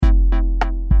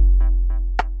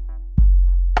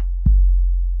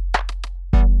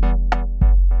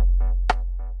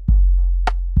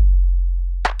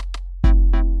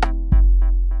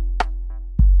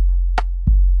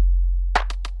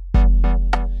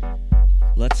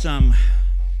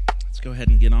Let's go ahead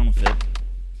and get on with it.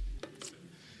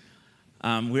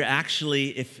 We're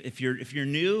actually, if you're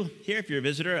new here, if you're a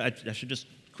visitor, I should just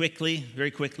very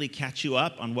quickly catch you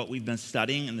up on what we've been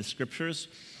studying in the scriptures.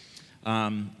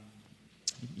 Most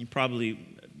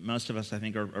of us, I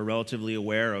think, are relatively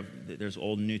aware of there's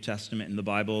Old and New Testament in the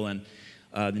Bible, and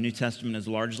the New Testament is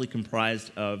largely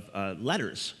comprised of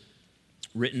letters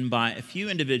written by a few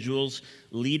individuals,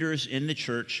 leaders in the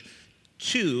church,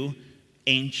 to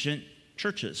ancient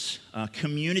churches,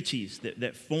 communities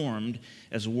that formed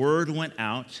as word went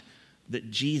out that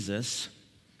Jesus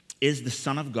is the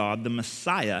Son of God, the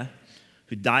Messiah,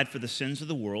 who died for the sins of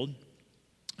the world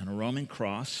on a Roman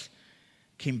cross,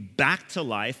 came back to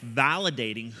life,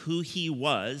 validating who he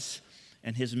was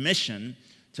and his mission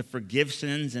to forgive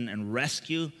sins and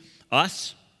rescue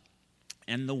us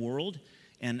and the world.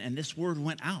 And this word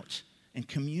went out, and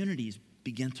communities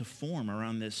began to form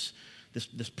around this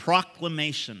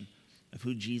proclamation of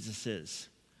who Jesus is,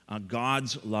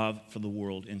 God's love for the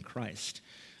world in Christ.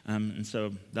 And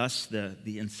so thus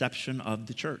the inception of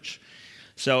the church.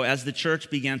 So as the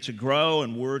church began to grow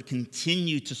and word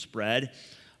continued to spread,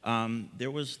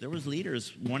 there was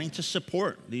leaders wanting to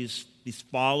support these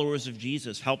followers of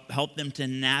Jesus, help them to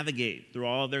navigate through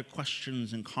all their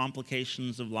questions and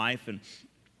complications of life,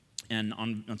 and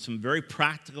on some very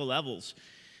practical levels,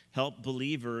 help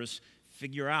believers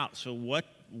figure out, so what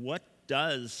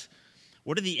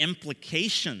are the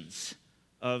implications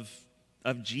of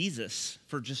Jesus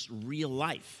for just real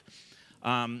life?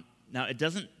 Now, it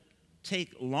doesn't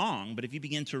take long, but if you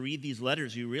begin to read these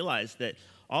letters, you realize that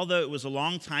although it was a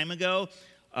long time ago,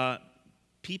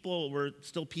 people were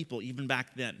still people even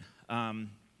back then.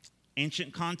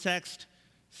 Ancient context,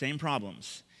 same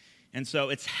problems. And so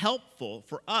it's helpful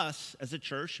for us as a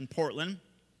church in Portland,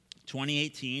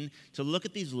 2018, to look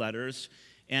at these letters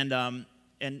and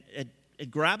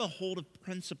grab a hold of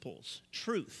principles,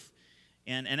 truth,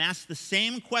 and ask the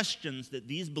same questions that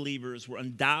these believers were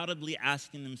undoubtedly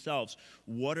asking themselves.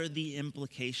 What are the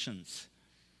implications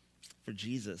for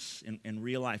Jesus in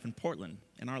real life in Portland,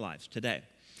 in our lives today?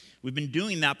 We've been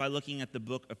doing that by looking at the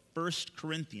book of 1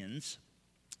 Corinthians.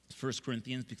 1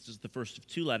 Corinthians, because it's the first of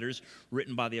two letters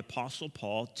written by the Apostle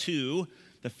Paul to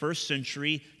the first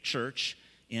century church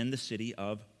in the city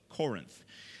of Corinth.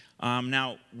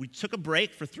 Now, we took a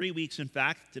break for 3 weeks, in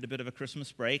fact, did a bit of a Christmas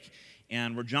break,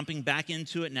 and we're jumping back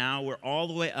into it now. We're all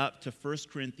the way up to 1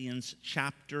 Corinthians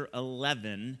chapter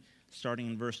 11, starting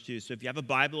in verse 2. So if you have a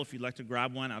Bible, if you'd like to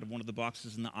grab one out of one of the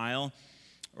boxes in the aisle,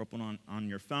 or open on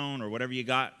your phone, or whatever you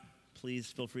got, please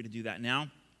feel free to do that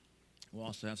now. We'll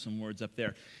also have some words up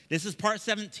there. This is part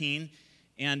 17,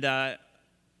 and I've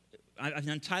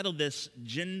entitled this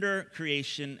Gender,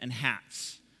 Creation, and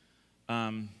Hats,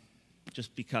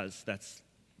 just because that's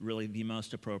really the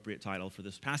most appropriate title for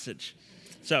this passage.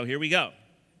 So here we go.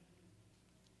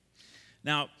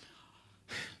 Now,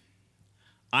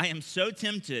 I am so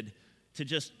tempted to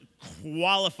just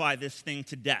qualify this thing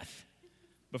to death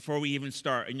before we even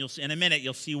start, and in a minute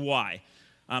you'll see why.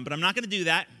 But I'm not going to do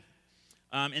that.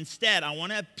 Instead, I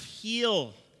want to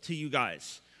appeal to you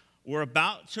guys. We're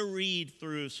about to read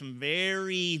through some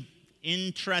very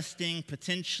interesting,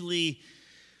 potentially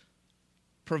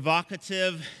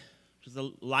provocative, which is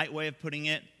a light way of putting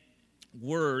it,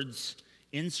 words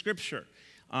in Scripture.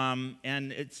 And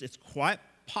it's quite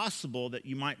possible that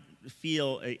you might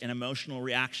feel an emotional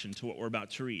reaction to what we're about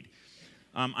to read.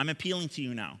 I'm appealing to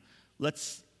you now.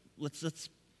 Let's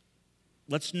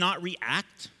not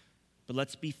react, but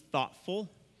let's be thoughtful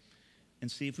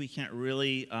and see if we can't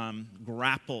really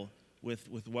grapple with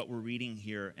what we're reading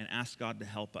here and ask God to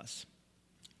help us.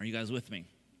 Are you guys with me?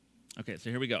 Okay, so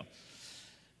here we go.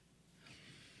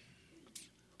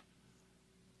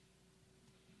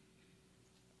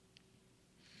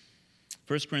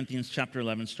 First Corinthians chapter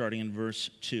 11, starting in verse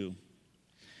 2.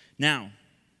 Now,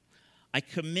 I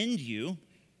commend you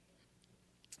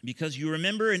because you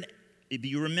remember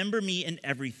me in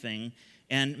everything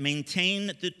and maintain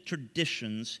the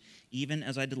traditions even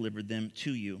as I delivered them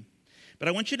to you. But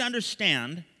I want you to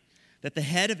understand that the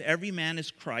head of every man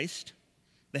is Christ,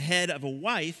 the head of a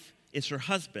wife is her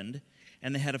husband,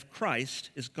 and the head of Christ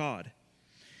is God.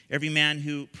 Every man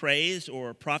who prays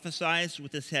or prophesies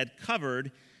with his head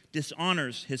covered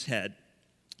dishonors his head,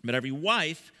 but every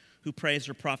wife who prays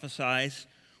or prophesies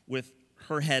with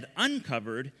her head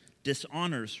uncovered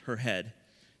dishonors her head,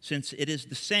 since it is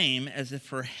the same as if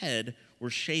her head were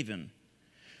shaven.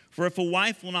 For if a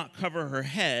wife will not cover her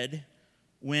head,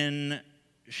 then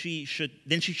she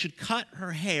should cut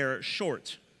her hair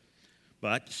short.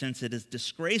 But since it is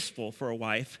disgraceful for a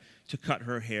wife to cut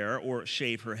her hair or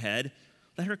shave her head,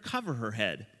 let her cover her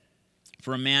head.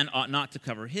 For a man ought not to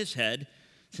cover his head,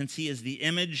 since he is the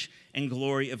image and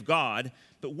glory of God,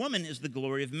 but woman is the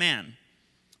glory of man.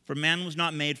 For man was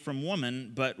not made from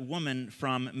woman, but woman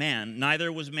from man.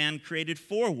 Neither was man created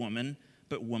for woman,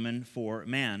 but woman for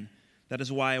man. That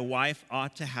is why a wife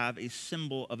ought to have a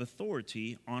symbol of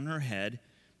authority on her head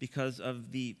because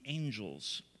of the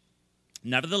angels.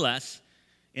 Nevertheless,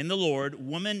 in the Lord,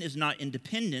 woman is not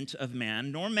independent of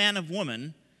man, nor man of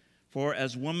woman, for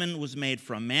as woman was made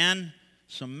from man,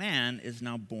 so man is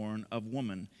now born of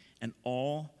woman, and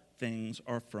all things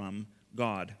are from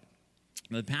God.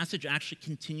 Now, the passage actually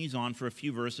continues on for a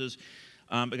few verses,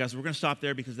 because we're going to stop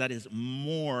there because that is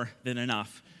more than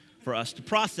enough for us to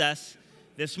process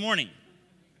this morning.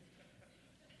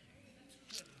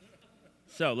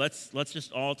 So let's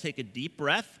just all take a deep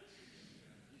breath,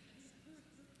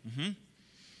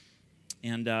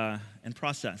 and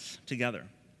process together.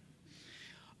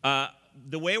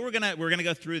 The way we're gonna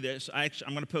go through this,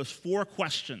 I'm gonna pose 4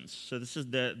 questions. So this is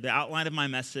the outline of my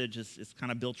message is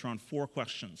kind of built around 4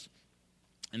 questions.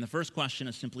 And the first question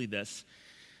is simply this: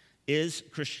 is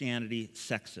Christianity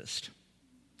sexist?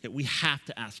 That we have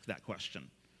to ask that question.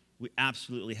 We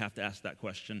absolutely have to ask that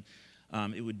question.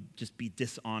 It would just be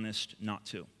dishonest not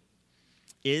to.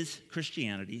 Is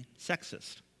Christianity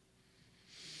sexist?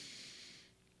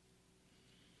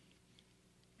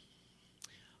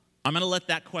 I'm going to let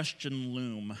that question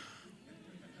loom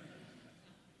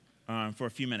for a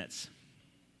few minutes.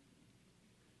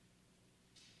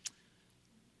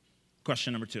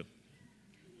 Question number 2.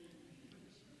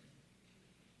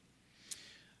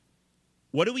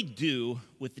 What do we do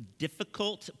with the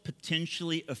difficult,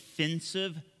 potentially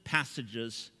offensive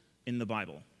passages in the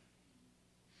Bible?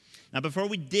 Now, before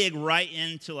we dig right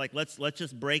into let's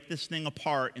just break this thing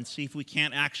apart and see if we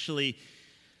can't actually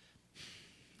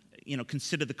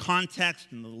consider the context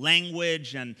and the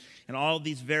language and all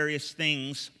these various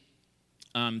things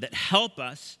that help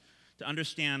us to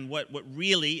understand what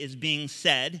really is being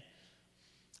said.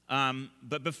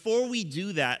 But before we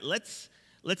do that, let's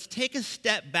take a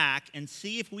step back and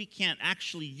see if we can't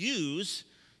actually use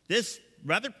this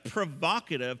rather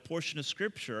provocative portion of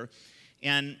Scripture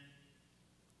and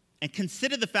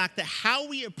consider the fact that how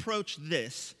we approach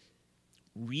this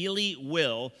really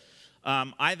will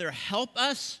either help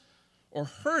us or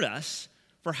hurt us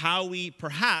for how we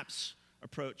perhaps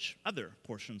approach other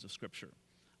portions of Scripture.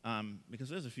 Because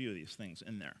there's a few of these things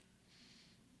in there.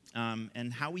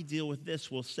 And how we deal with this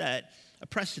will set a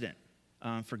precedent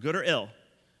for good or ill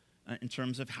in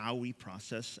terms of how we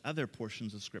process other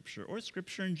portions of Scripture, or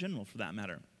Scripture in general for that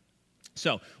matter.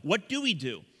 So, what do we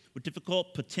do with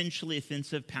difficult, potentially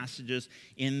offensive passages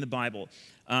in the Bible?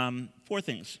 4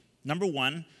 things. Number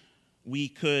 1, we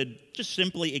could just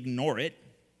simply ignore it.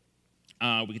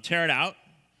 We could tear it out.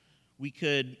 We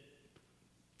could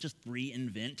just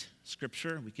reinvent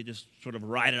Scripture. We could just sort of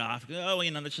write it off. Oh,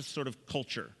 that's just sort of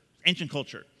culture, ancient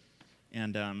culture,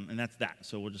 and that's that.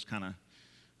 So we'll just kind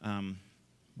of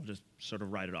we'll just sort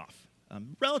of write it off.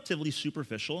 Relatively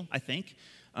superficial, I think,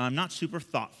 not super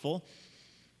thoughtful,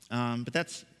 but I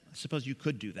suppose you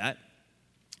could do that.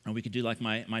 Or we could do like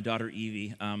my daughter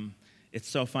Evie. It's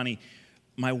so funny.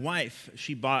 My wife,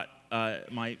 she bought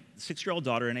my 6-year-old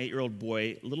daughter and 8-year-old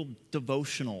boy little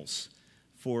devotionals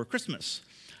for Christmas.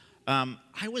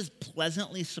 I was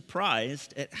pleasantly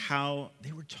surprised at how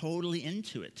they were totally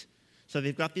into it. So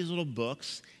they've got these little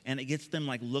books, and it gets them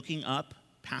looking up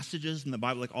passages in the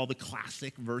Bible, all the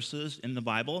classic verses in the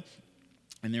Bible,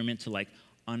 and they're meant to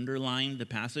underline the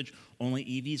passage. Only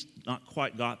Evie's not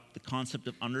quite got the concept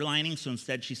of underlining, so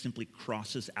instead she simply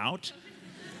crosses out.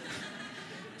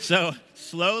 So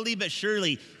slowly but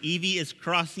surely, Evie is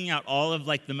crossing out all of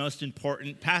the most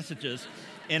important passages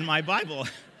in my Bible.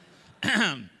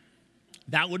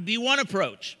 That would be one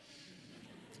approach.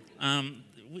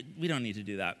 We don't need to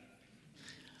do that.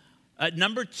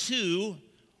 Number 2,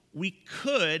 we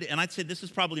could, and I'd say this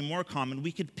is probably more common,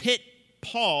 we could pit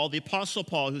Paul, the Apostle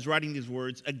Paul, who's writing these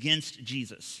words, against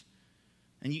Jesus.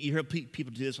 And you hear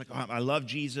people do this, oh, I love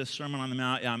Jesus, Sermon on the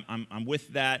Mount, I'm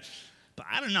with that. But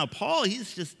I don't know, Paul,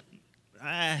 he's just,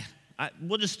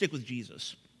 we'll just stick with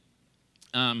Jesus.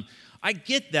 I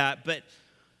get that, but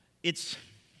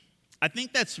I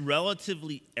think that's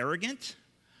relatively arrogant.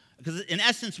 Because in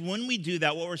essence, when we do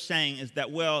that, what we're saying is that,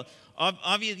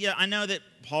 obviously, I know that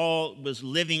Paul was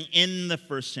living in the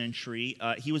first century.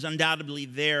 He was undoubtedly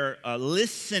there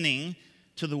listening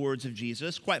to the words of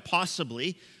Jesus, quite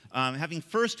possibly, having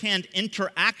firsthand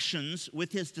interactions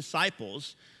with his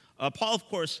disciples. Paul, of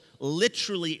course,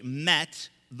 literally met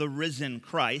the risen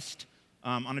Christ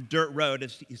on a dirt road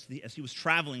as he was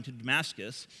traveling to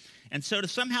Damascus. And so to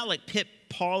somehow like pit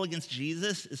Paul against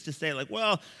Jesus is to say like,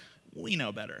 well, we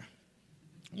know better.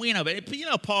 We know better.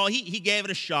 But Paul, he gave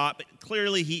it a shot, but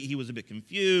clearly he was a bit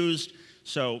confused.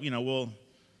 So, we'll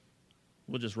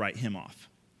just write him off.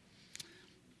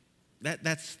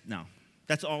 That's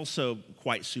also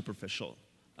quite superficial.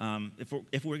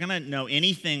 If we're going to know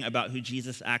anything about who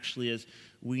Jesus actually is,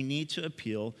 we need to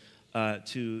appeal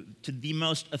to the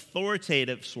most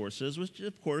authoritative sources, which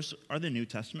of course are the New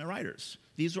Testament writers.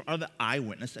 These are the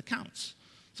eyewitness accounts.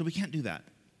 So we can't do that.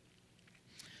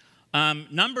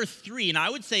 Number 3, and I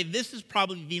would say this is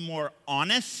probably the more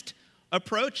honest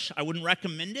approach. I wouldn't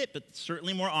recommend it, but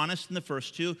certainly more honest than the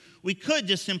first two. We could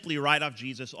just simply write off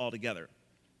Jesus altogether.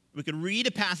 We could read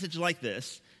a passage like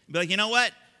this and be like, you know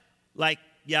what? Like,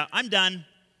 yeah, I'm done,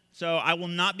 so I will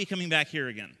not be coming back here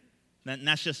again. And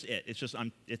that's just it. It's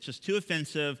just too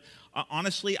offensive.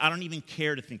 Honestly, I don't even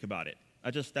care to think about it.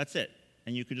 That's it.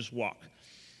 And you could just walk.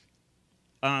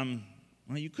 Well,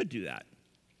 you could do that.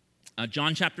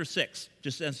 John chapter 6,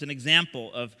 just as an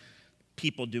example of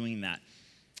people doing that.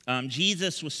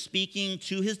 Jesus was speaking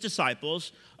to his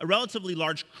disciples, a relatively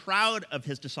large crowd of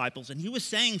his disciples, and he was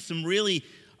saying some really,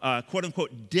 quote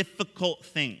unquote, difficult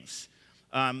things.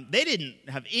 They didn't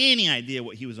have any idea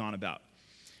what he was on about.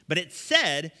 But it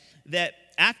said that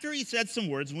after he said some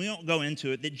words, and we won't go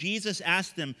into it, that Jesus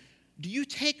asked them, do you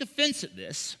take offense at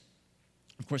this?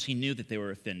 Of course, he knew that they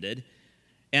were offended.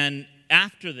 And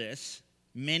after this,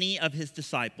 many of his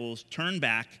disciples turned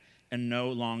back and no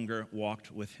longer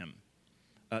walked with him.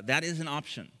 That is an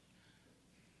option.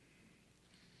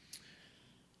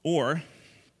 Or,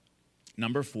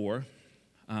 number 4,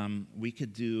 we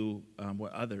could do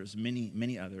what others,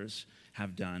 many others,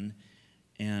 have done,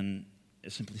 and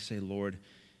simply say, Lord,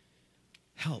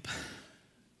 help.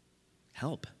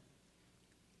 Help.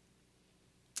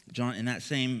 John, in that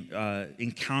same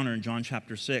encounter in John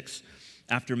chapter 6,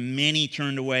 after many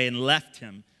turned away and left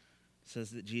him, it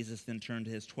says that Jesus then turned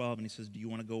to his 12 and he says, do you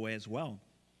want to go away as well?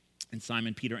 And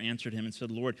Simon Peter answered him and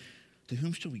said, Lord, to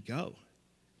whom shall we go?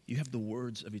 You have the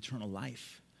words of eternal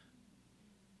life.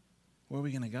 Where are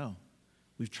we going to go?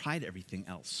 We've tried everything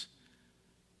else.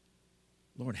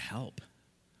 Lord, help.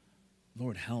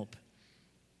 Lord, help.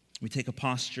 We take a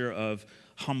posture of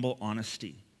humble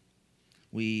honesty.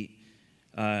 We,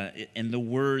 in the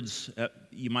words,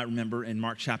 you might remember in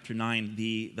Mark chapter 9,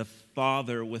 the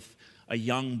father with a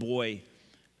young boy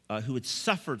who had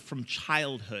suffered from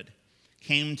childhood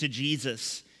came to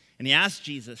Jesus, and he asked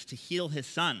Jesus to heal his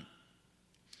son.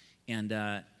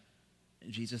 And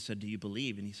Jesus said, do you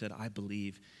believe? And he said, I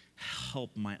believe.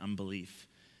 Help my unbelief.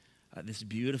 This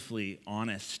beautifully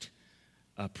honest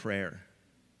prayer.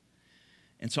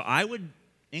 And so I would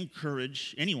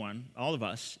encourage anyone, all of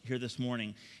us here this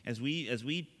morning, as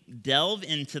we delve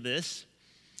into this,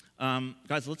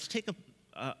 guys, let's take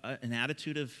an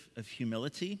attitude of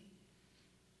humility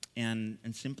and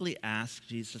simply ask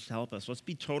Jesus to help us. Let's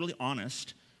be totally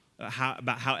honest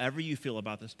about however you feel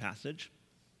about this passage.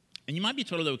 And you might be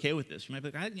totally okay with this. You might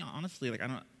be like, honestly, like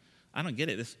I don't get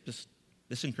it.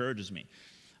 This encourages me.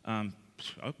 Oh,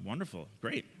 wonderful,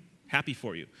 great, happy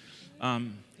for you.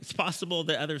 It's possible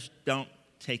that others don't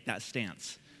take that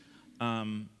stance.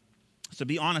 So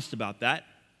be honest about that.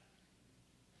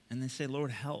 And then say,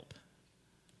 Lord, help.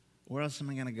 Where else am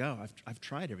I going to go? I've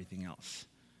tried everything else.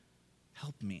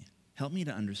 Help me. Help me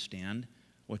to understand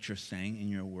what you're saying in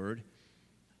your word.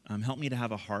 Help me to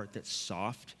have a heart that's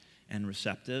soft and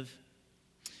receptive.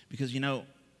 Because,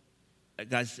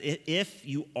 guys, if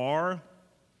you are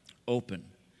open,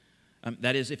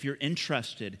 that is, if you're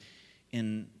interested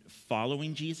in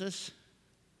following Jesus,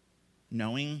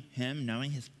 knowing him,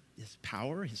 knowing his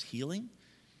power, his healing,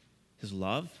 his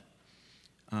love,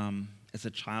 as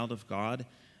a child of God,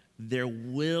 there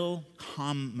will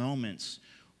come moments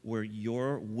where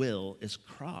your will is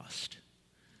crossed.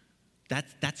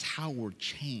 That's how we're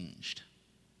changed.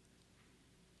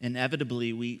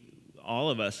 Inevitably, all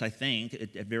of us, I think,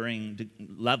 at varying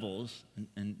levels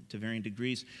and to varying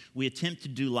degrees, we attempt to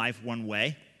do life one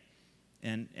way.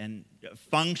 And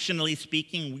functionally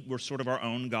speaking, we're sort of our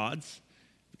own gods.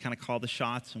 We kind of call the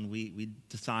shots and we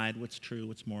decide what's true,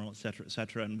 what's moral, et cetera, et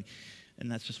cetera. And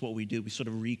that's just what we do. We sort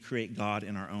of recreate God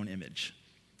in our own image,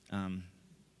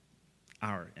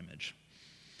 our image.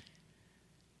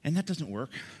 And that doesn't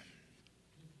work.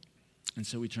 And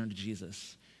so we turn to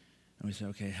Jesus and we say,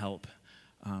 okay, help.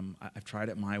 I've tried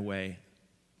it my way.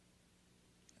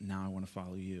 Now I want to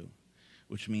follow you,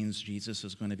 which means Jesus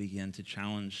is going to begin to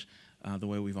challenge the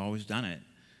way we've always done it,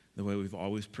 the way we've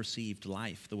always perceived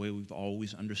life, the way we've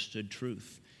always understood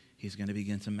truth. He's going to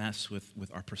begin to mess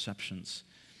with our perceptions.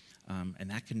 And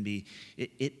that can be,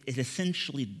 it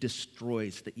essentially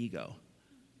destroys the ego.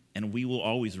 And we will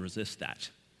always resist that.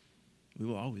 We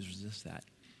will always resist that.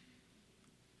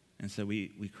 And so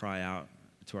we cry out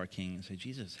to our King and say,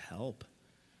 Jesus, help.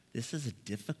 This is a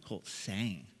difficult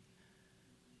saying.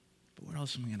 But where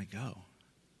else am I going to go?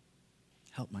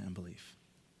 Help my unbelief.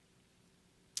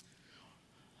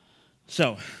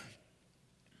 So,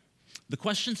 the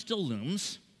question still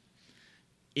looms,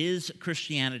 is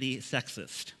Christianity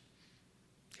sexist?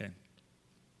 Okay,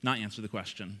 not answer the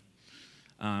question,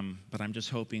 but I'm just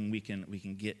hoping we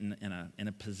can get in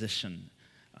a position,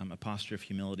 a posture of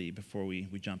humility before we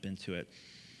jump into it.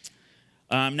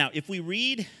 Now, if we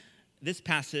read this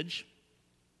passage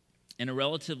in a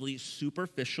relatively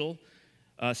superficial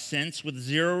sense with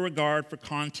zero regard for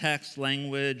context,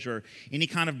 language, or any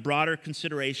kind of broader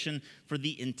consideration for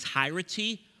the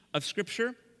entirety of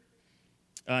Scripture,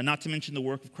 not to mention the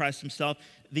work of Christ himself,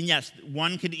 then yes,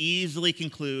 one could easily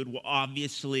conclude, well,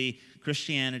 obviously,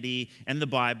 Christianity and the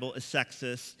Bible is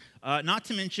sexist, not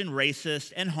to mention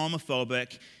racist and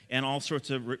homophobic and all sorts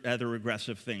of other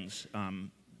regressive things and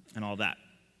all that.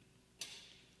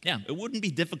 Yeah, it wouldn't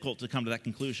be difficult to come to that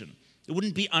conclusion. It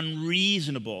wouldn't be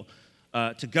unreasonable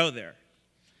to go there.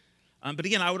 But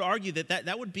again, I would argue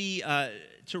that would be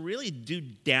to really do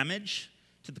damage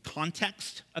to the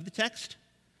context of the text.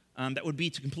 That would be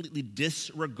to completely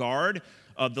disregard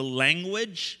the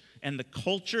language and the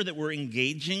culture that we're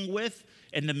engaging with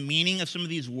and the meaning of some of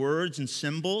these words and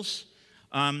symbols.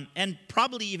 And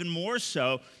probably even more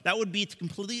so, that would be to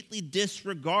completely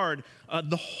disregard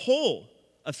the whole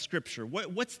of Scripture.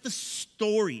 What's the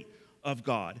story of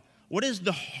God? What is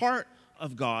the heart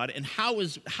of God? And how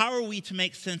are we to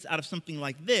make sense out of something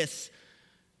like this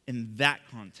in that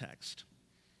context?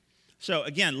 So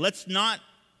again, let's not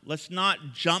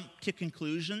jump to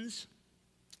conclusions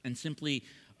and simply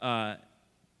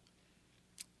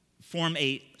form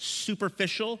a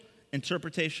superficial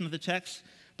interpretation of the text,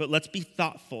 but let's be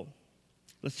thoughtful.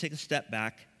 Let's take a step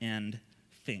back and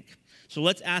think. So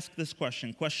let's ask this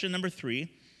question. Question number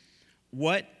 3,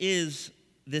 what is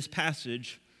this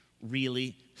passage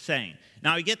really saying?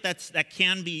 Now, I get that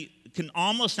can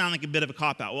almost sound like a bit of a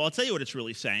cop-out. Well, I'll tell you what it's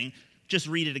really saying. Just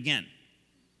read it again.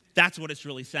 That's what it's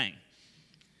really saying.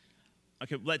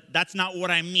 Okay, but that's not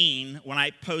what I mean when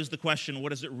I pose the question,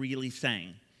 what is it really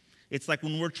saying? It's like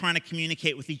when we're trying to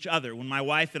communicate with each other, when my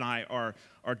wife and I are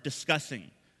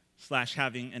discussing /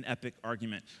 having an epic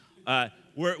argument.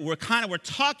 We're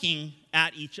talking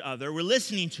at each other, we're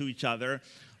listening to each other,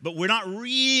 but we're not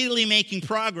really making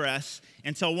progress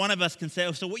until one of us can say,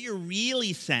 oh, so what you're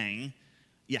really saying,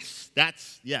 yes,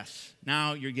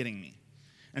 now you're getting me.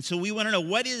 And so we want to know,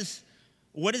 what is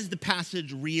the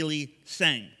passage really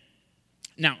saying?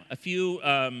 Now, a few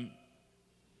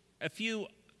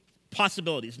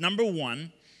possibilities. Number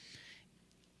 1,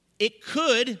 it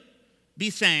could be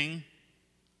saying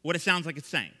what it sounds like it's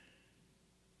saying.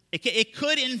 It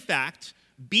could, in fact,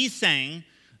 be saying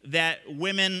that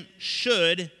women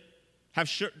should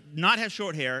not have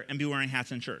short hair and be wearing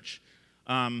hats in church.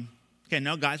 Okay,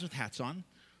 no guys with hats on.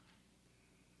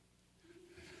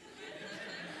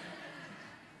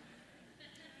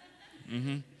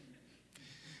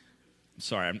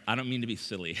 Sorry, I don't mean to be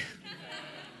silly.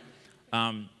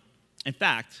 In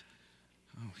fact,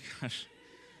 oh gosh,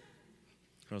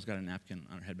 girl's got a napkin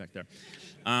on her head back there.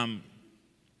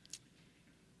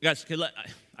 Guys,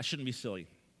 I shouldn't be silly.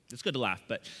 It's good to laugh,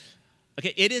 but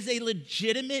okay, it is a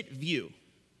legitimate view.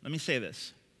 Let me say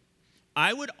this.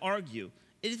 I would argue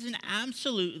it is an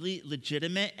absolutely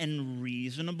legitimate and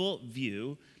reasonable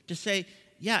view to say,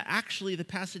 yeah, actually the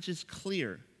passage is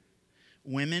clear.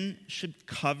 Women should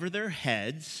cover their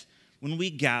heads when we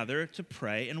gather to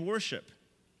pray and worship.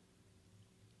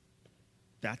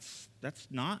 That's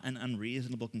not an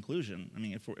unreasonable conclusion. I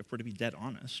mean, if we're to be dead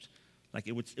honest, like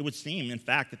it would seem, in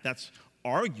fact, that's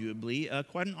arguably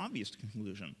quite an obvious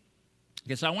conclusion.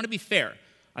 Okay, so I want to be fair.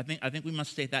 I think we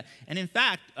must state that. And in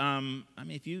fact,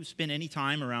 if you spend any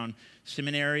time around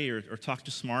seminary or talk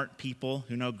to smart people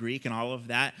who know Greek and all of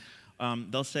that,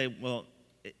 they'll say, well,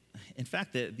 in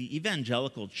fact, the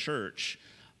evangelical church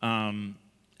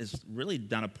has really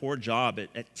done a poor job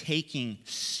at taking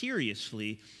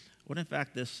seriously what, in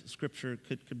fact, this scripture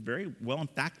could very well, in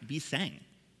fact, be saying.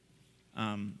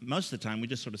 Most of the time, we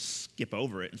just sort of skip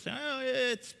over it and say, oh,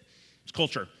 it's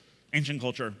culture, ancient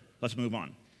culture, let's move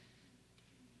on.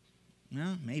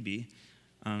 Well, maybe.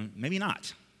 Maybe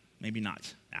not,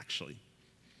 actually.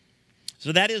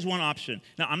 So that is one option.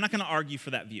 Now, I'm not going to argue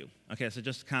for that view. Okay, so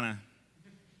just to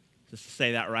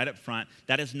say that right up front,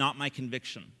 that is not my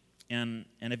conviction. And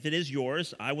if it is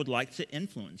yours, I would like to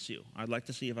influence you. I'd like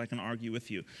to see if I can argue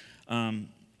with you.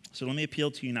 So let me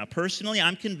appeal to you now. Personally,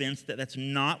 I'm convinced that that's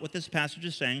not what this passage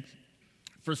is saying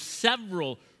for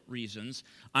several reasons.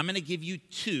 I'm going to give you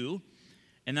two,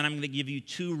 and then I'm going to give you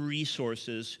two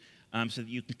resources so that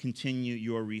you can continue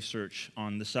your research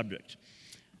on the subject.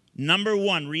 Number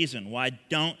one reason why I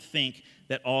don't think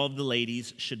that all of the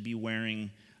ladies should be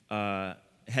wearing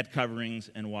head coverings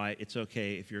and why it's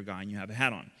okay if you're a guy and you have a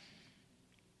hat on.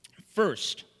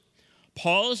 First,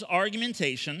 Paul's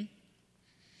argumentation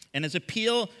and his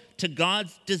appeal to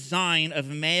God's design of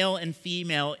male and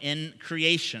female in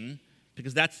creation,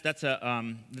 because that's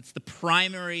the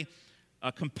primary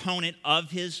component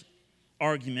of his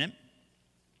argument.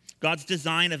 God's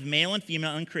design of male and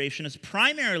female in creation is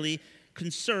primarily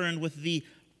concerned with the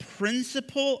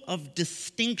principle of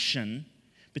distinction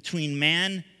between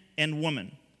man and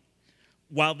woman,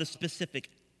 while the specific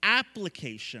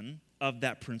application of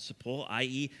that principle,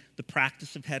 i.e., the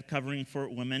practice of head covering for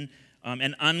women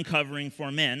and uncovering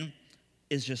for men,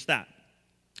 is just that.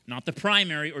 Not the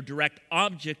primary or direct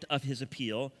object of his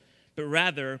appeal, but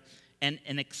rather an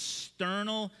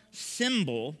external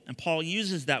symbol, and Paul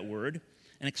uses that word,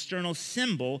 an external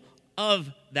symbol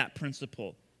of that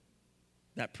principle.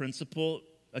 That principle,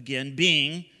 again,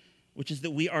 being, which is that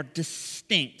we are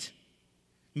distinct,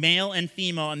 male and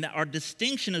female, and that our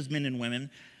distinction as men and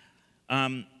women,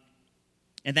 and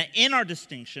that in our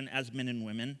distinction as men and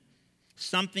women,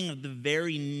 something of the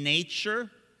very nature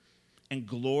and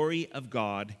glory of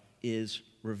God is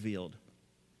revealed.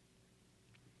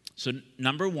 So,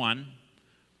 number one,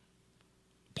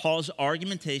 Paul's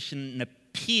argumentation and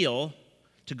appeal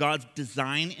to God's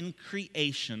design in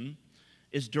creation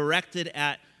is directed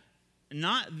at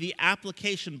not the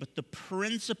application, but the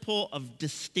principle of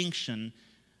distinction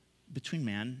between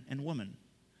man and woman.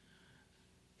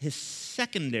 His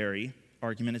secondary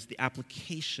argument is the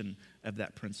application of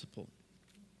that principle.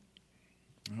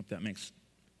 I hope that makes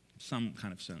some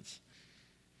kind of sense.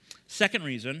 Second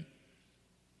reason,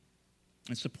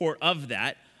 in support of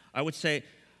that, I would say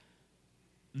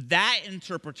that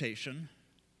interpretation,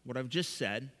 what I've just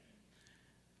said,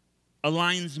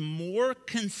 aligns more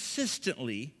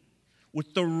consistently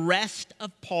with the rest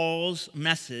of Paul's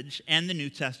message and the New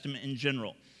Testament in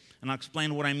general. And I'll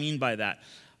explain what I mean by that.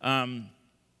 And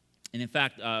in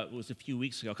fact, it was a few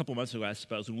weeks ago, a couple months ago, I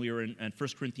suppose, when we were in 1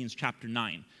 Corinthians chapter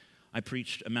 9. I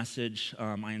preached a message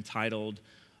I entitled,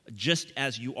 Just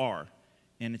As You Are.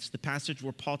 And it's the passage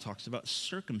where Paul talks about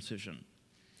circumcision.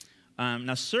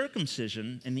 Now,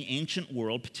 circumcision in the ancient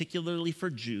world, particularly for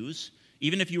Jews,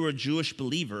 even if you were a Jewish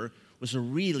believer, was a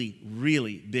really,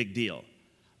 really big deal.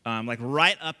 Like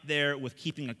right up there with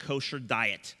keeping a kosher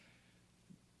diet.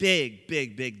 Big,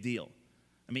 big, big deal.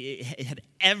 I mean, it had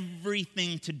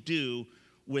everything to do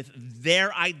with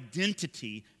their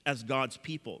identity as God's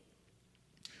people.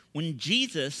 When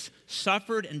Jesus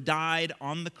suffered and died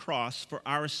on the cross for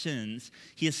our sins,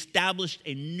 he established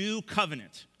a new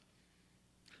covenant.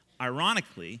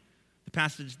 Ironically, the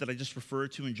passage that I just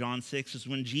referred to in John 6 is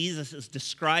when Jesus is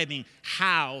describing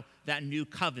how that new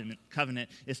covenant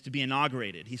is to be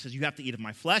inaugurated. He says, you have to eat of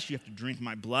my flesh, you have to drink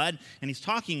my blood, and he's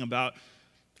talking about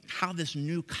how this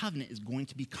new covenant is going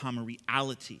to become a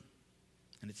reality.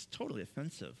 And it's totally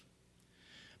offensive.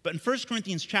 But in 1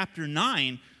 Corinthians chapter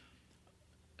 9,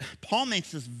 Paul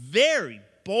makes this very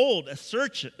bold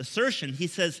assertion. He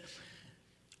says,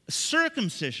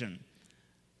 circumcision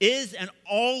is and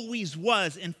always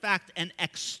was, in fact, an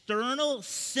external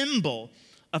symbol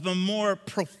of a more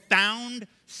profound,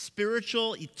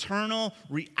 spiritual, eternal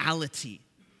reality.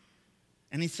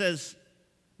 And he says,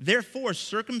 therefore,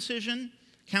 circumcision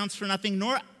counts for nothing,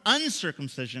 nor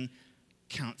uncircumcision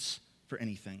counts for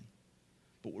anything.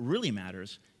 But what really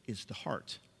matters is the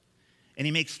heart. And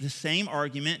he makes the same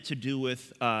argument to do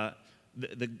with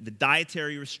the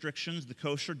dietary restrictions, the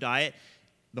kosher diet.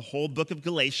 The whole book of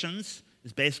Galatians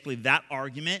is basically that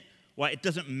argument, why it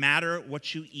doesn't matter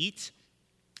what you eat.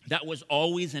 That was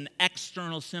always an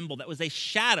external symbol. That was a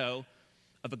shadow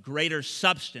of a greater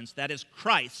substance, that is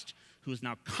Christ, who has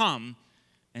now come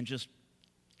and just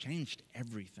changed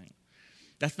everything.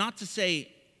 That's not to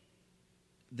say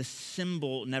the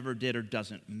symbol never did or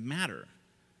doesn't matter,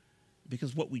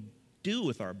 because what we do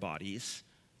with our bodies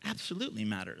absolutely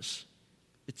matters.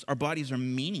 Our bodies are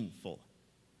meaningful,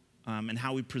 and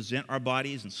how we present our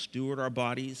bodies and steward our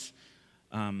bodies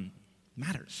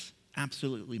matters,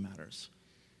 absolutely matters.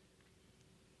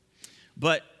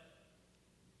 But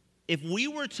if we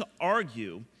were to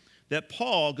argue that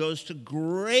Paul goes to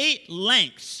great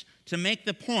lengths to make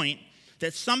the point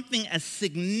that something as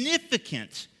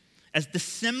significant as the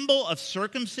symbol of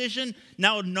circumcision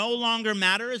now no longer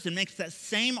matters, and makes that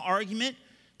same argument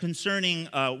concerning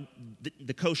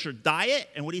the kosher diet.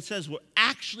 And what he says, what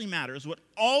actually matters, what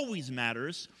always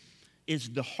matters, is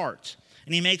the heart.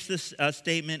 And he makes this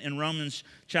statement in Romans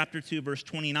chapter 2, verse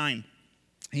 29.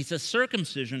 He says,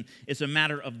 circumcision is a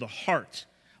matter of the heart,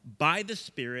 by the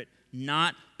Spirit,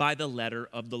 not by the letter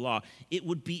of the law. It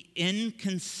would be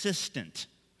inconsistent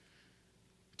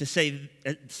to say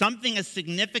something as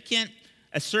significant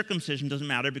as circumcision doesn't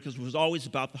matter because it was always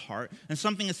about the heart, and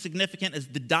something as significant as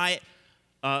the diet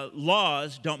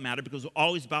laws don't matter because it was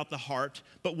always about the heart.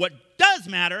 But what does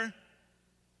matter,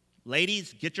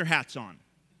 ladies, get your hats on.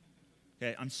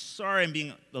 Okay, I'm sorry I'm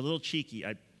being a little cheeky.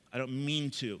 I don't mean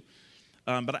to.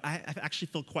 But I actually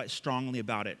feel quite strongly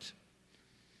about it.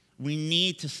 We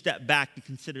need to step back and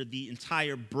consider the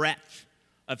entire breadth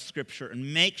of Scripture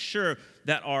and make sure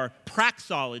that our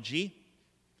praxology,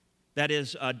 that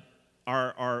is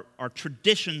our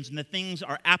traditions and the things,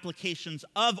 our applications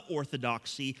of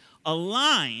orthodoxy,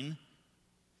 align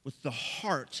with the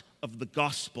heart of the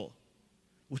gospel,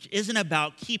 which isn't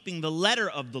about keeping the letter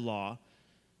of the law,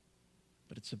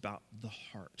 but it's about the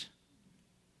heart.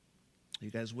 Are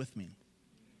you guys with me?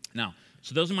 Now,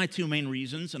 so those are my two main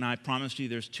reasons, and I promised you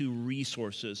there's two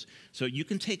resources. So you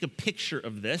can take a picture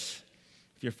of this,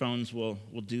 if your phones will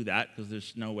do that, because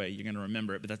there's no way you're going to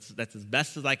remember it, but that's as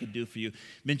best as I could do for you.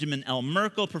 Benjamin L.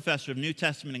 Merkle, professor of New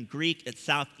Testament and Greek at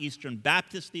Southeastern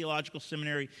Baptist Theological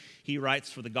Seminary. He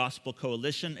writes for the Gospel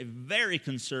Coalition, a very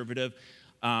conservative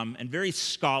and very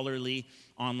scholarly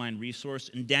online resource.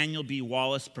 And Daniel B.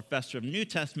 Wallace, professor of New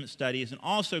Testament studies and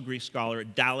also Greek scholar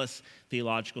at Dallas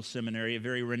Theological Seminary, a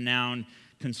very renowned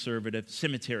conservative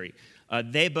cemetery.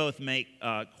 They both make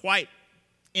quite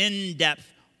in-depth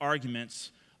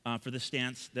arguments for the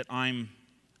stance that I'm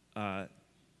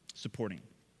supporting.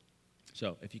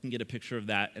 So if you can get a picture of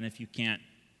that, and if you can't,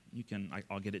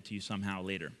 I'll get it to you somehow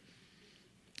later.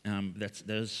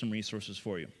 There's some resources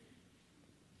for you.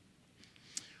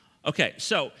 Okay,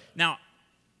 so now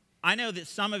I know that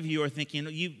some of you are thinking,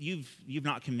 you've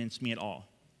not convinced me at all.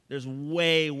 There's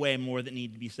way, way more that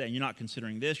need to be said. You're not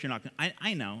considering this. You're not.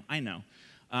 I know.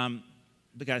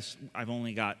 But guys, I've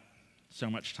only got so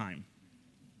much time.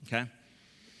 Okay,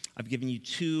 I've given you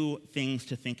two things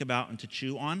to think about and to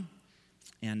chew on,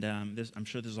 and I'm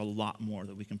sure there's a lot more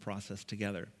that we can process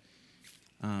together.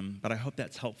 But I hope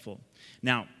that's helpful.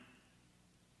 Now,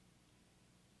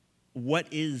 what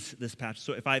is this passage?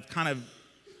 So if I've kind of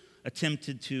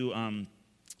attempted to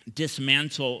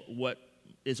dismantle what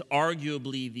is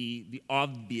arguably the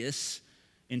obvious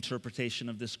interpretation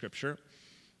of this scripture,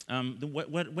 then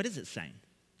what is it saying?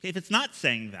 Okay, if it's not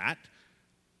saying that,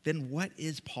 then what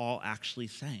is Paul actually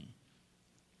saying?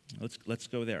 Let's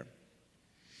go there.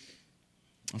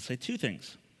 I'll say two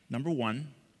things. Number one,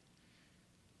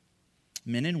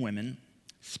 men and women,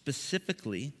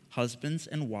 specifically husbands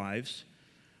and wives,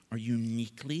 are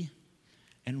uniquely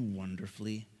and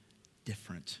wonderfully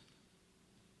different.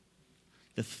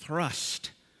 The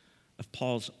thrust of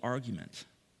Paul's argument,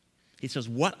 he says,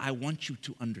 what I want you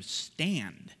to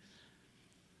understand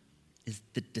is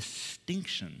the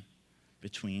distinction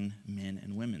between men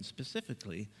and women,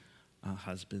 specifically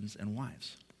husbands and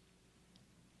wives.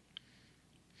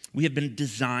 We have been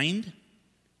designed,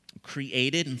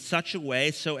 created in such a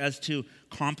way so as to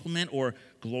complement or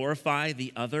glorify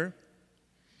the other.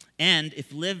 And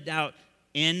if lived out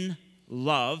in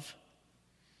love,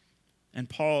 and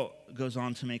Paul goes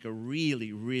on to make a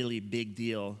really, really big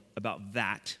deal about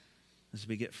that as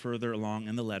we get further along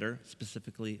in the letter,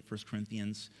 specifically 1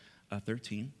 Corinthians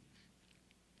 13.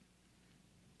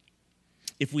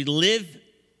 If we live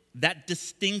that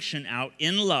distinction out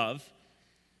in love,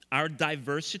 our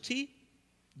diversity,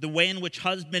 the way in which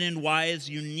husband and wives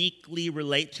uniquely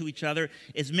relate to each other,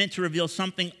 is meant to reveal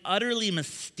something utterly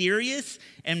mysterious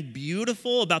and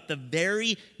beautiful about the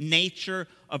very nature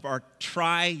of our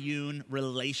triune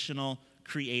relational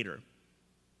creator.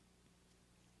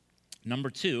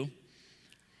 Number two,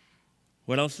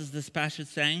 what else is this passage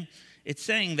saying? It's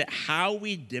saying that how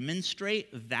we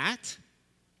demonstrate that,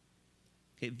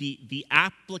 okay, the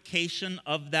application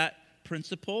of that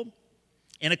principle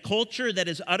in a culture that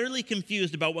is utterly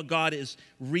confused about what God is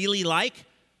really like,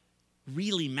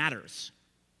 really matters.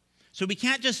 So we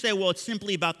can't just say, well, it's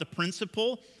simply about the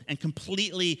principle and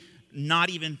completely not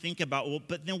even think about, well,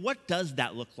 but then what does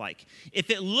that look like?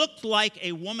 If it looked like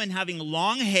a woman having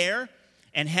long hair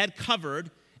and head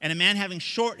covered and a man having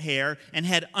short hair and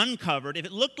head uncovered, if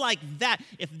it looked like that,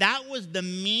 if that was the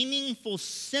meaningful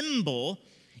symbol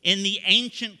in the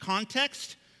ancient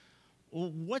context,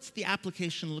 well, what's the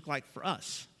application look like for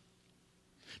us?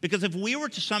 Because if we were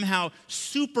to somehow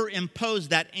superimpose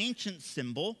that ancient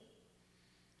symbol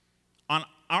on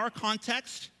our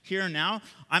context here and now,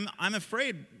 I'm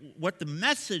afraid what the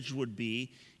message would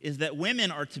be is that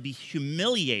women are to be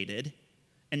humiliated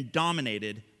and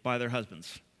dominated by their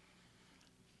husbands.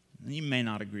 And you may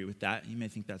not agree with that. You may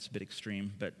think that's a bit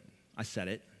extreme, but I said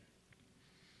it.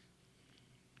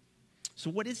 So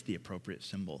what is the appropriate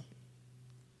symbol?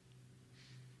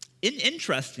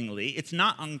 Interestingly, it's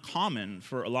not uncommon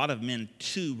for a lot of men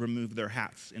to remove their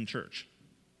hats in church.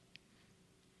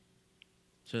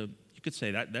 So you could say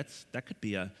that could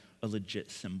be a legit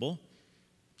symbol,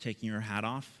 taking your hat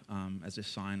off as a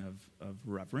sign of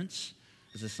reverence,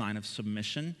 as a sign of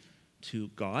submission to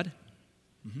God,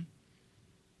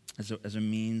 as a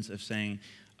means of saying,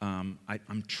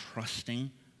 I'm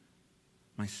trusting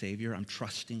my Savior, I'm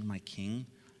trusting my King,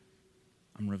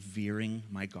 I'm revering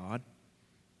my God.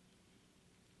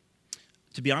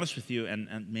 To be honest with you,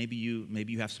 and maybe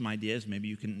you have some ideas, maybe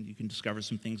you can discover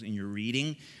some things in your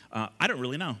reading. I don't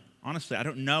really know. Honestly, I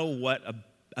don't know what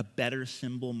a better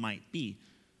symbol might be,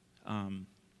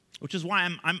 which is why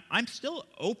I'm still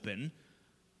open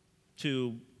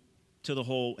to the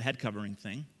whole head covering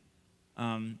thing.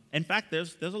 In fact,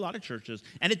 there's a lot of churches,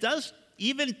 and it does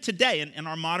even today in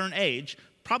our modern age.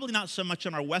 Probably not so much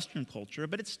in our Western culture,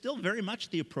 but it's still very much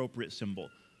the appropriate symbol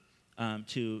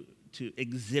to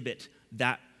exhibit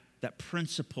that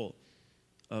principle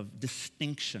of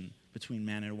distinction between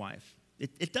man and wife.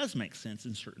 It does make sense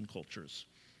in certain cultures.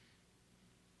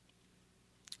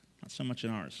 Not so much in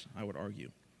ours, I would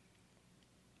argue.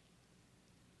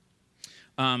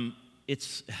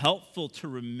 It's helpful to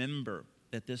remember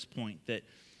at this point that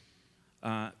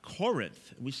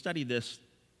Corinth, we studied this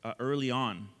early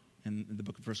on in the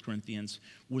book of 1 Corinthians,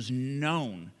 was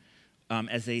known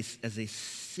as a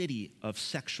city of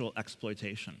sexual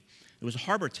exploitation. It was a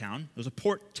harbor town. It was a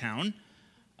port town.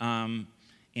 And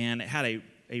it had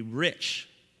a rich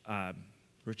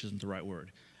isn't the right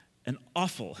word, an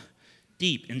awful,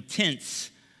 deep,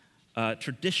 intense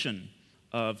tradition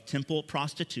of temple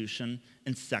prostitution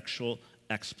and sexual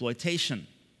exploitation.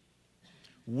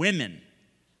 Women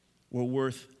were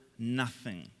worth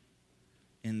nothing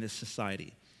in this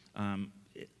society.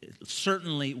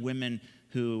 Certainly women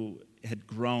who had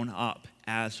grown up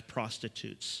as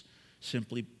prostitutes,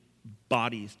 simply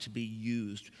bodies to be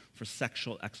used for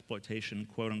sexual exploitation,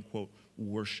 quote-unquote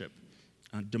worship,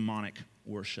 demonic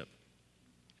worship.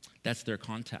 That's their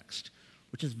context,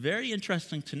 which is very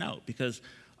interesting to note because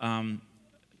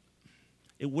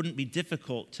it wouldn't be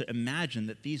difficult to imagine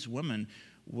that these women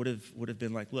would have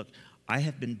been like, look, I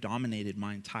have been dominated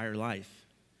my entire life.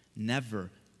 Never,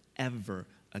 ever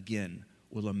again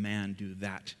will a man do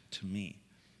that to me.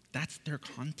 That's their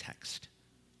context.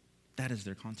 That is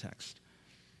their context.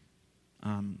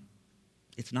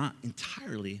 It's not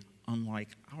entirely unlike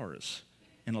ours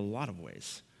in a lot of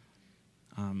ways.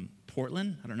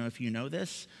 Portland, I don't know if you know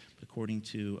this, but according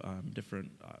to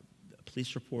different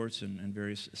police reports and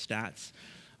various stats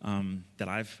that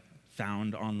I've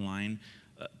found online,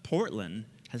 Portland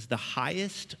has the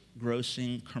highest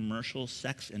grossing commercial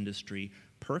sex industry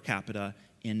per capita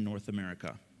in North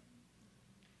America.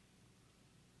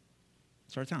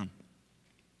 It's our town.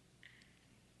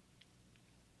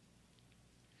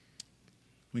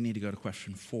 We need to go to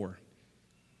question 4.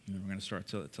 And then we're going to start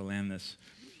to land this.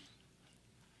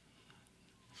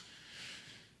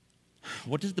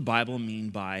 What does the Bible mean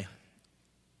by,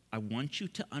 I want you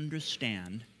to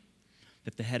understand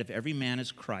that the head of every man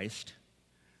is Christ,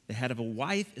 the head of a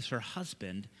wife is her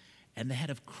husband, and the head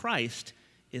of Christ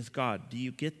is God? Do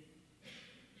you get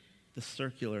the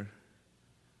circular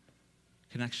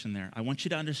connection there? I want you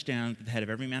to understand that the head of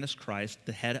every man is Christ,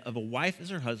 the head of a wife is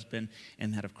her husband,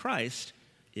 and the head of Christ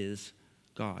is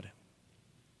God.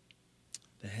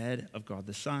 The head of God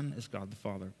the Son is God the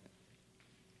Father.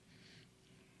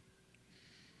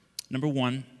 Number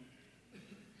 1,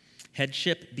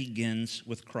 headship begins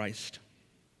with Christ.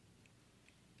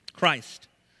 Christ,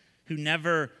 who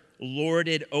never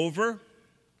lorded over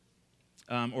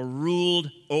or ruled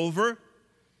over,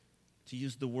 to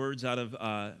use the words out of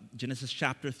Genesis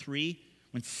chapter 3,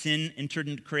 when sin entered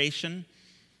into creation,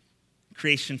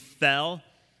 creation fell.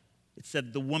 It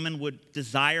said the woman would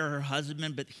desire her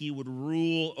husband, but he would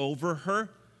rule over her.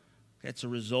 That's a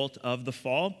result of the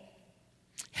fall.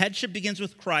 Headship begins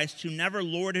with Christ, who never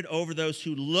lorded over those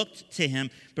who looked to him,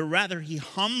 but rather he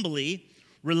humbly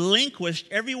relinquished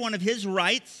every one of his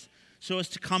rights so as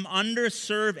to come under,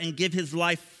 serve, and give his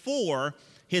life for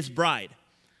his bride.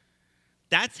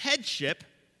 That's headship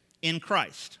in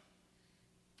Christ,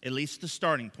 at least the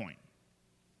starting point.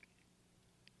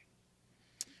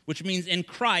 Which means in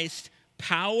Christ,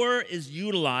 power is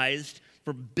utilized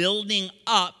for building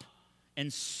up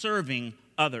and serving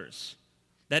others.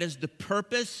 That is the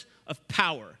purpose of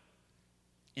power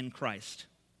in Christ.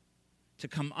 To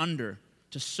come under,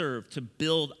 to serve, to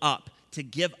build up, to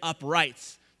give up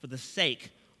rights for the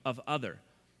sake of other.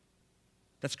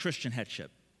 That's Christian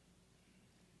headship.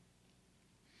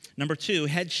 Number 2,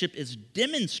 headship is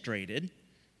demonstrated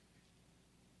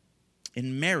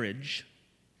in marriage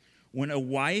when a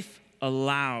wife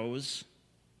allows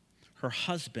her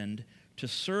husband to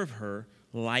serve her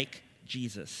like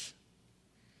Jesus.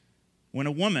 When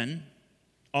a woman,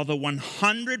 although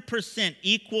 100%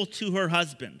 equal to her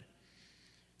husband,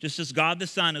 just as God the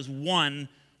Son is one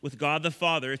with God the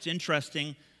Father, it's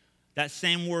interesting, that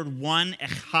same word one,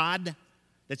 echad,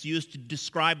 that's used to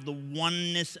describe the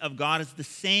oneness of God is the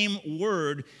same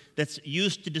word that's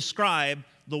used to describe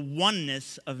the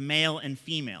oneness of male and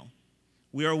female.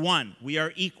 We are one. We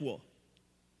are equal.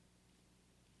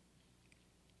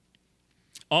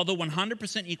 Although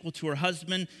 100% equal to her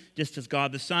husband, just as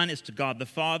God the Son is to God the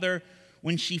Father,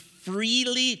 when she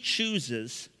freely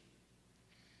chooses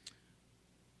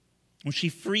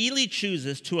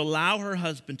to allow her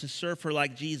husband to serve her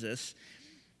like Jesus,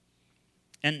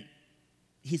 and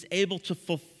he's able to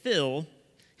fulfill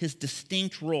his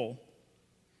distinct role,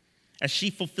 as she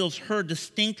fulfills her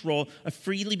distinct role of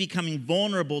freely becoming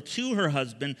vulnerable to her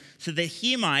husband so that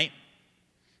he might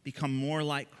become more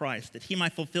like Christ, that he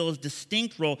might fulfill his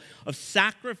distinct role of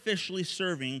sacrificially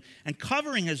serving and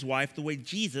covering his wife the way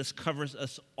Jesus covers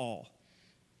us all.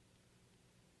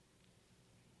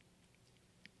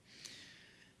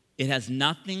 It has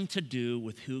nothing to do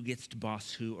with who gets to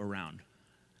boss who around.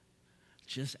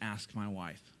 Just ask my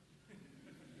wife.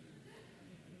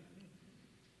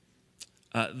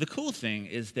 The cool thing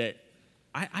is that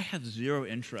I have zero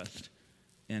interest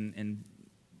in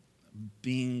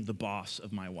being the boss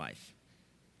of my wife.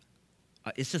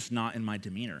 It's just not in my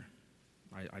demeanor.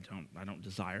 I don't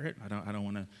desire it. I don't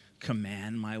want to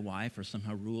command my wife or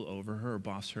somehow rule over her or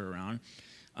boss her around.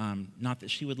 Not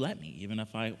that she would let me, even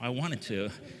if I wanted to.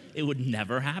 It would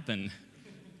never happen.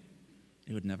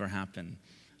 It would never happen.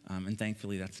 And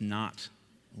thankfully, that's not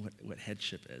what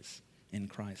headship is in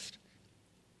Christ.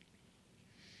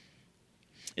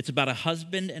 It's about a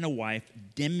husband and a wife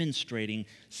demonstrating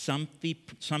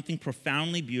something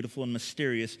profoundly beautiful and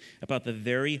mysterious about the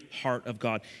very heart of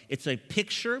God. It's a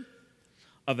picture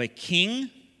of a king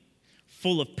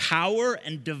full of power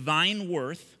and divine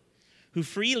worth who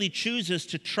freely chooses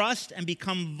to trust and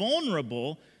become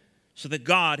vulnerable so that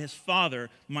God, his Father,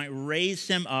 might raise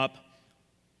him up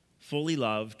fully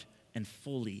loved and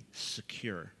fully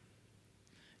secure.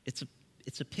 It's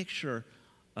a picture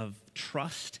of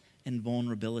trust and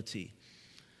vulnerability.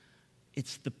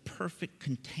 It's the perfect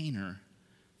container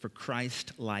for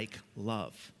Christ-like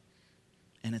love.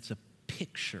 And it's a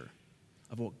picture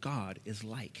of what God is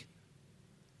like.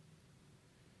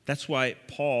 That's why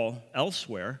Paul,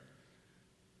 elsewhere,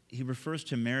 he refers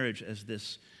to marriage as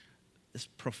this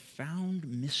profound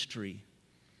mystery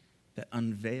that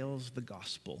unveils the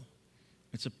gospel.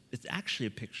 It's actually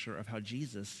a picture of how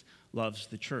Jesus loves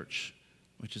the church,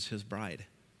 which is his bride.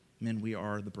 Men, we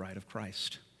are the bride of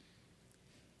Christ.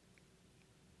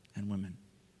 And women.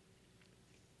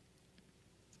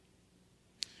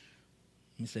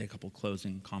 Let me say a couple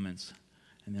closing comments,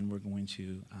 and then we're going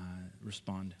to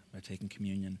respond by taking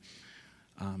communion.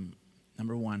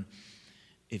 Number one,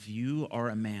 if you are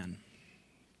a man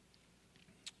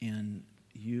and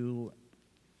you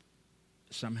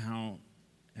somehow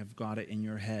have got it in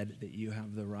your head that you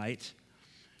have the right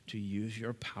to use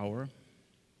your power,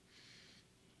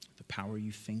 the power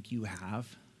you think you have,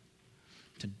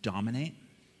 to dominate,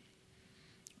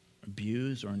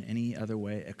 abuse, or in any other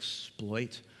way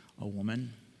exploit a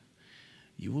woman,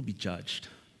 you will be judged.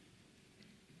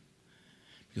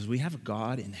 Because we have a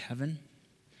God in heaven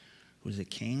who is a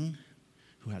king,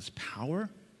 who has power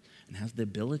and has the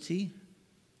ability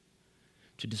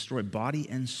to destroy body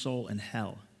and soul in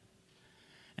hell.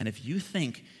 And if you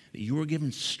think that you are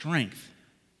given strength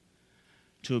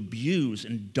to abuse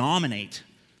and dominate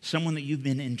someone that you've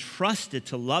been entrusted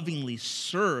to lovingly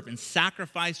serve and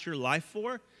sacrifice your life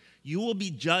for, you will be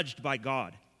judged by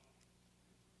God.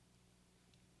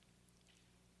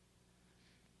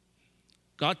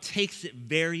 God takes it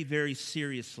very, very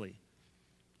seriously.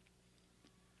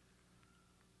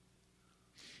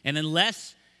 And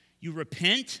unless you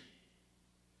repent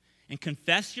and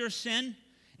confess your sin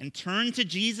and turn to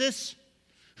Jesus,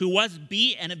 who was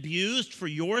beat and abused for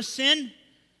your sin,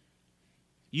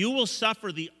 you will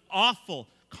suffer the awful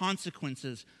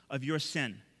consequences of your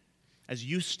sin as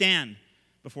you stand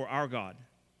before our God.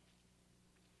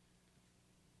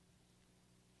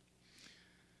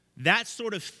 That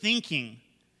sort of thinking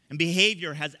and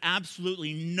behavior has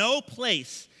absolutely no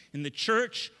place in the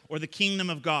church or the kingdom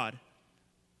of God.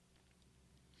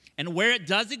 And where it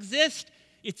does exist,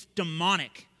 it's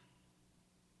demonic.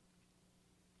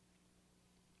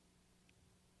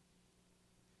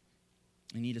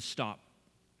 You need to stop.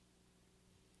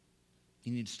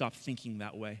 You need to stop thinking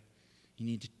that way. You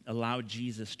need to allow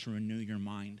Jesus to renew your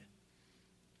mind.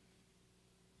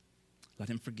 Let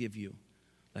him forgive you.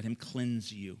 Let him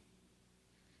cleanse you.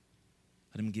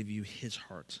 Let him give you his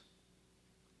heart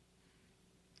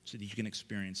so that you can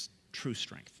experience true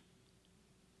strength.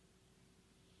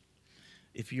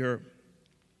 If you're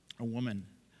a woman,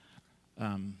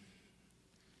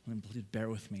 please bear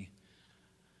with me.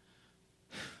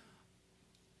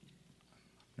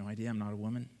 No idea, I'm not a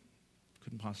woman.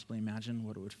 Couldn't possibly imagine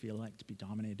what it would feel like to be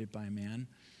dominated by a man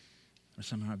or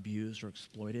somehow abused or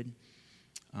exploited.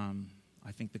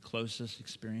 I think the closest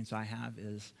experience I have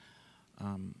is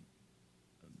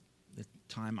the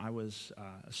time I was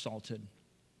assaulted.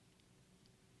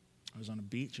 I was on a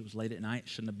beach. It was late at night.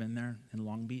 Shouldn't have been there in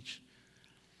Long Beach.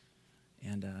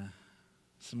 And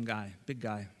some guy, big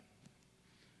guy,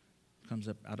 comes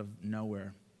up out of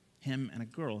nowhere. Him and a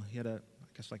girl. He had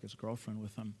like his girlfriend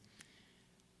with him.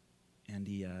 And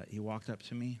he walked up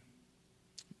to me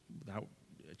without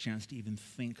a chance to even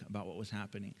think about what was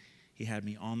happening. He had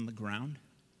me on the ground.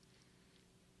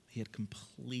 He had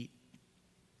complete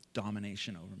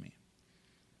domination over me.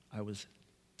 I was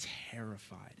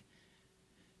terrified.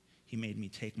 He made me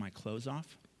take my clothes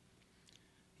off.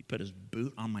 He put his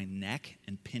boot on my neck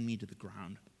and pinned me to the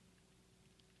ground.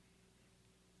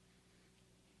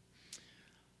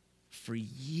 For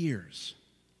years,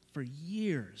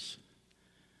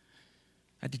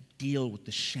 I had to deal with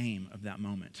the shame of that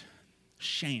moment.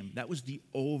 Shame. That was the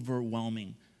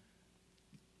overwhelming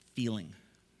feeling,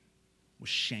 was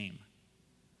shame.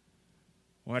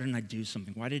 Why didn't I do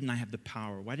something? Why didn't I have the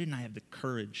power? Why didn't I have the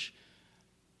courage?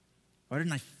 Why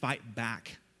didn't I fight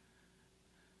back?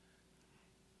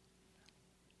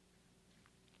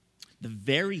 The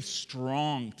very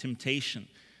strong temptation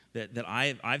that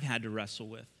I've had to wrestle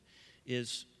with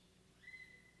is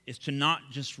to not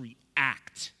just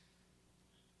react.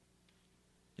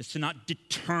 Is to not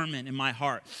determine in my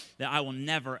heart that I will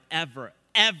never, ever,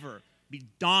 ever be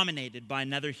dominated by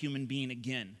another human being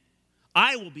again.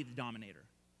 I will be the dominator.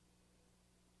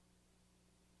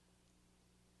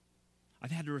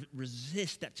 I've had to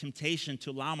resist that temptation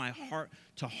to allow my heart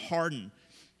to harden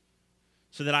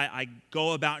so that I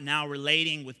go about now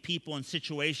relating with people and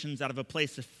situations out of a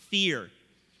place of fear,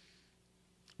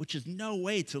 which is no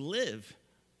way to live.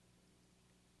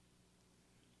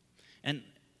 And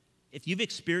if you've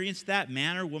experienced that,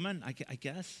 man or woman, I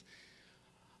guess,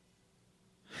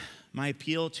 my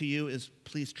appeal to you is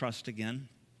please trust again.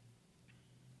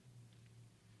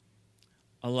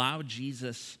 Allow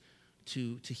Jesus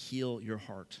to heal your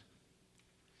heart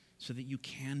so that you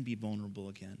can be vulnerable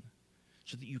again,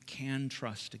 so that you can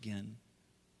trust again,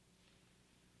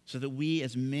 so that we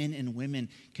as men and women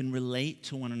can relate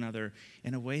to one another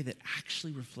in a way that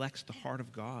actually reflects the heart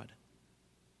of God.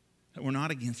 That we're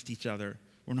not against each other.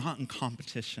 We're not in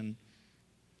competition.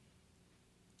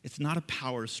 It's not a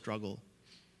power struggle.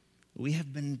 We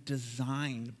have been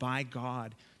designed by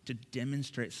God to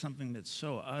demonstrate something that's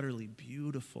so utterly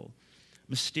beautiful,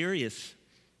 mysterious,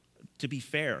 to be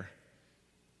fair,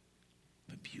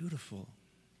 but beautiful.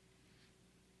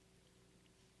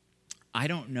 I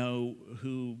don't know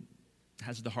who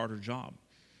has the harder job.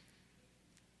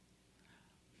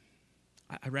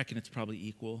 I reckon it's probably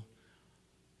equal.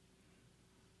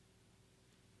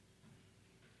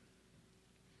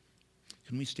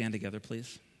 Can we stand together,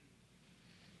 please?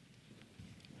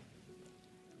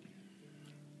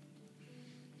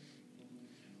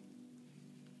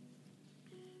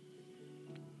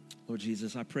 Lord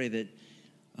Jesus, I pray that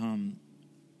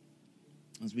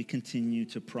as we continue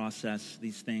to process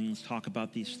these things, talk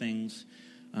about these things,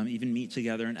 even meet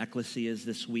together in ecclesias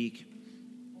this week,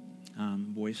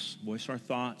 voice our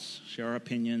thoughts, share our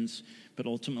opinions, but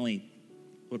ultimately,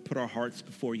 Lord, put our hearts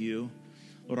before you.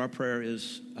 Lord, our prayer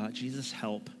is, Jesus,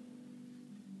 help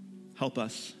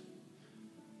us.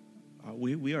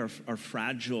 We are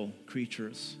fragile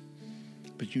creatures,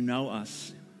 but you know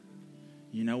us.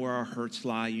 You know where our hurts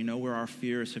lie. You know where our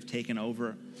fears have taken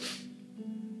over.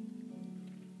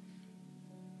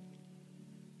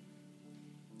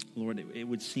 Lord, it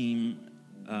would seem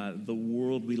the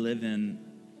world we live in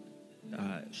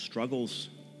struggles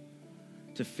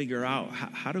to figure out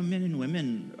how do men and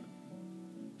women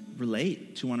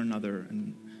relate to one another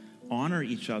and honor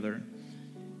each other.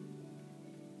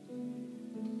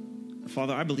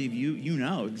 Father, I believe you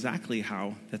know exactly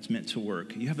how that's meant to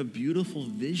work. You have a beautiful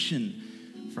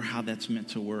vision for how that's meant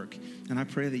to work. And I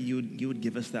pray that you would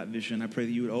give us that vision. I pray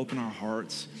that you would open our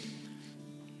hearts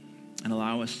and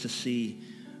allow us to see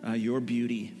your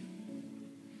beauty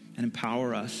and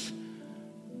empower us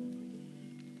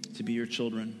to be your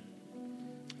children,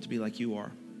 to be like you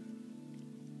are.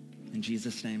 In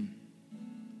Jesus' name,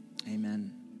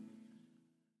 amen.